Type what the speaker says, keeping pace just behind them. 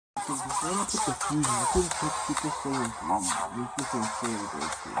Why not put the fusion? I could put Super Saiyan 3. Make this insane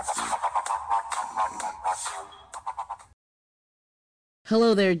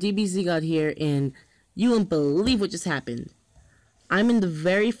Hello there, DBZ God here, and you won't believe what just happened. I'm in the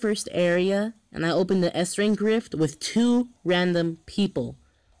very first area, and I opened the S-Rank Rift with 2 random people.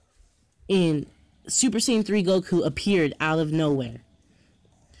 And Super Saiyan 3 Goku appeared out of nowhere.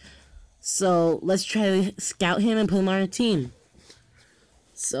 So, let's try to scout him and put him on our team.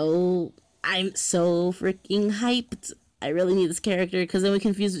 So, I'm so freaking hyped. I really need this character, because then we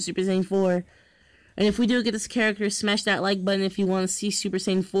can fuse with Super Saiyan 4. And if we do get this character, smash that like button if you want to see Super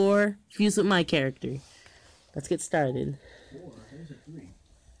Saiyan 4 fuse with my character. Let's get started. 4, there's a 3.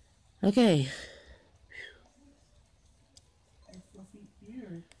 Okay.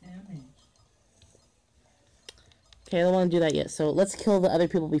 Okay, I don't want to do that yet, so let's kill the other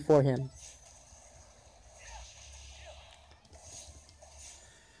people before him.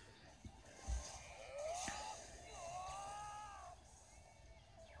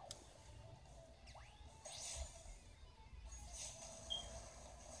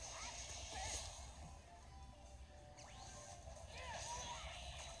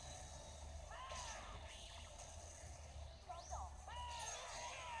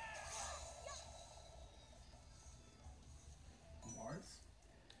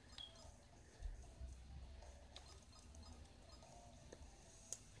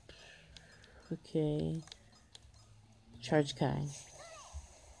 Okay. Charge Kai.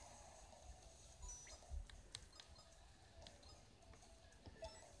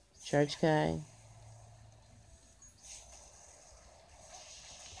 Charge Kai.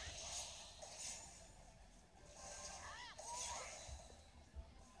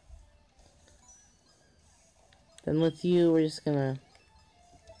 Then with you, we're just gonna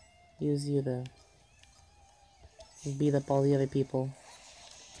use you to beat up all the other people.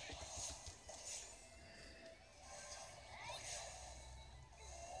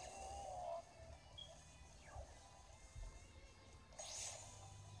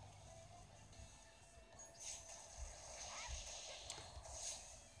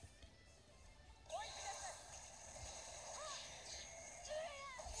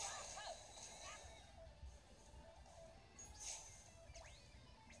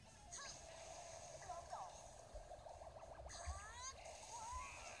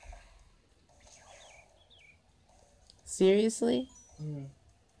 Seriously? Mm.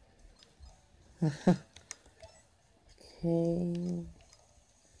 Okay.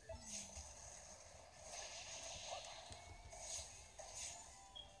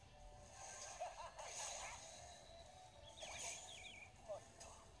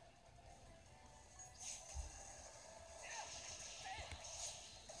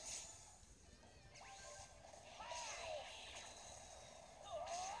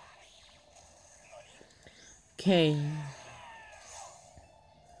 Okay.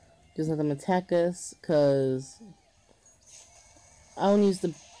 Just let them attack us, because I don't use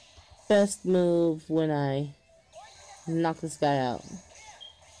the best move when I knock this guy out.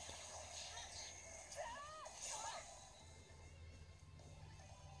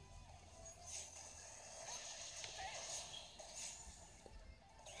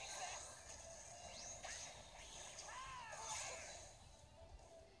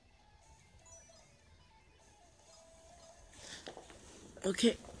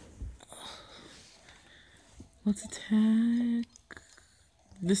 Okay. Let's attack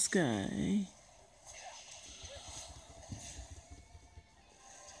this guy.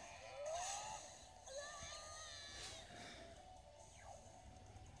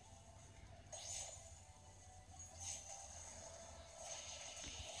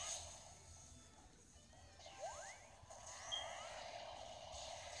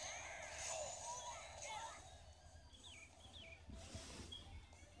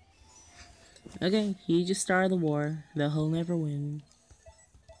 Okay, he just started the war that he'll never win.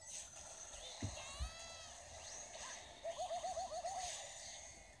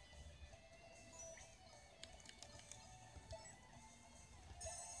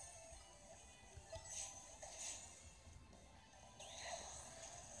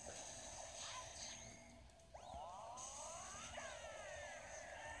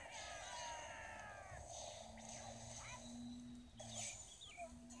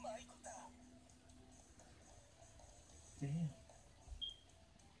 Damn.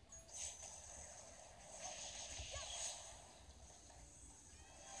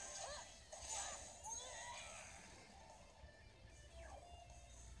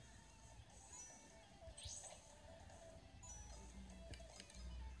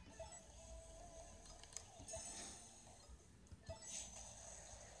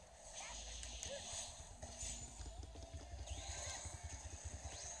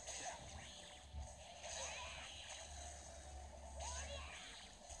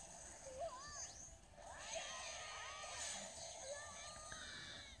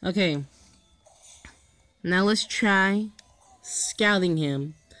 Okay. Now let's try scouting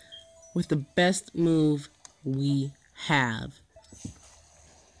him with the best move we have.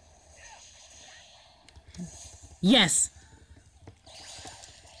 Yes!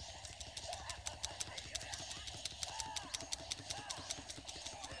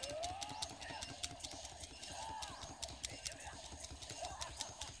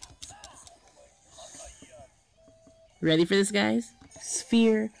 Ready for this, guys?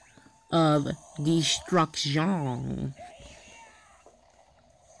 Sphere of Destruction.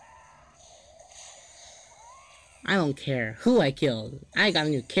 I don't care who I killed. I got a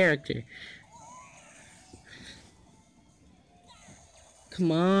new character.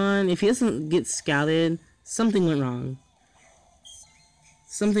 Come on. If he doesn't get scouted, something went wrong.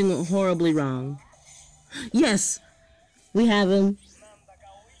 Something went horribly wrong. Yes! We have him.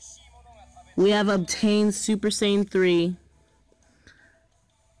 We have obtained Super Saiyan 3.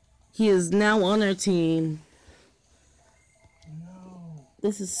 He is now on our team. No.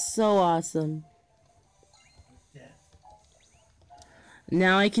 This is so awesome.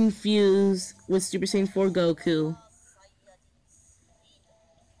 Now I can fuse with Super Saiyan 4 Goku.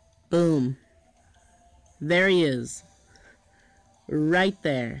 Boom. There he is. Right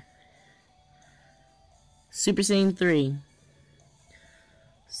there. Super Saiyan 3.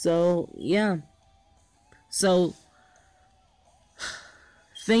 So, yeah. So,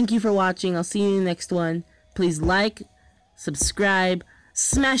 thank you for watching. I'll see you in the next one. Please like, subscribe,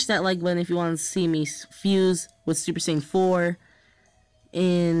 smash that like button if you want to see me fuse with Super Saiyan 4.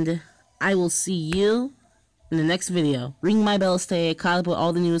 And I will see you in the next video. Ring my bell, stay caught up with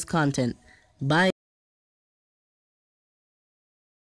all the newest content. Bye.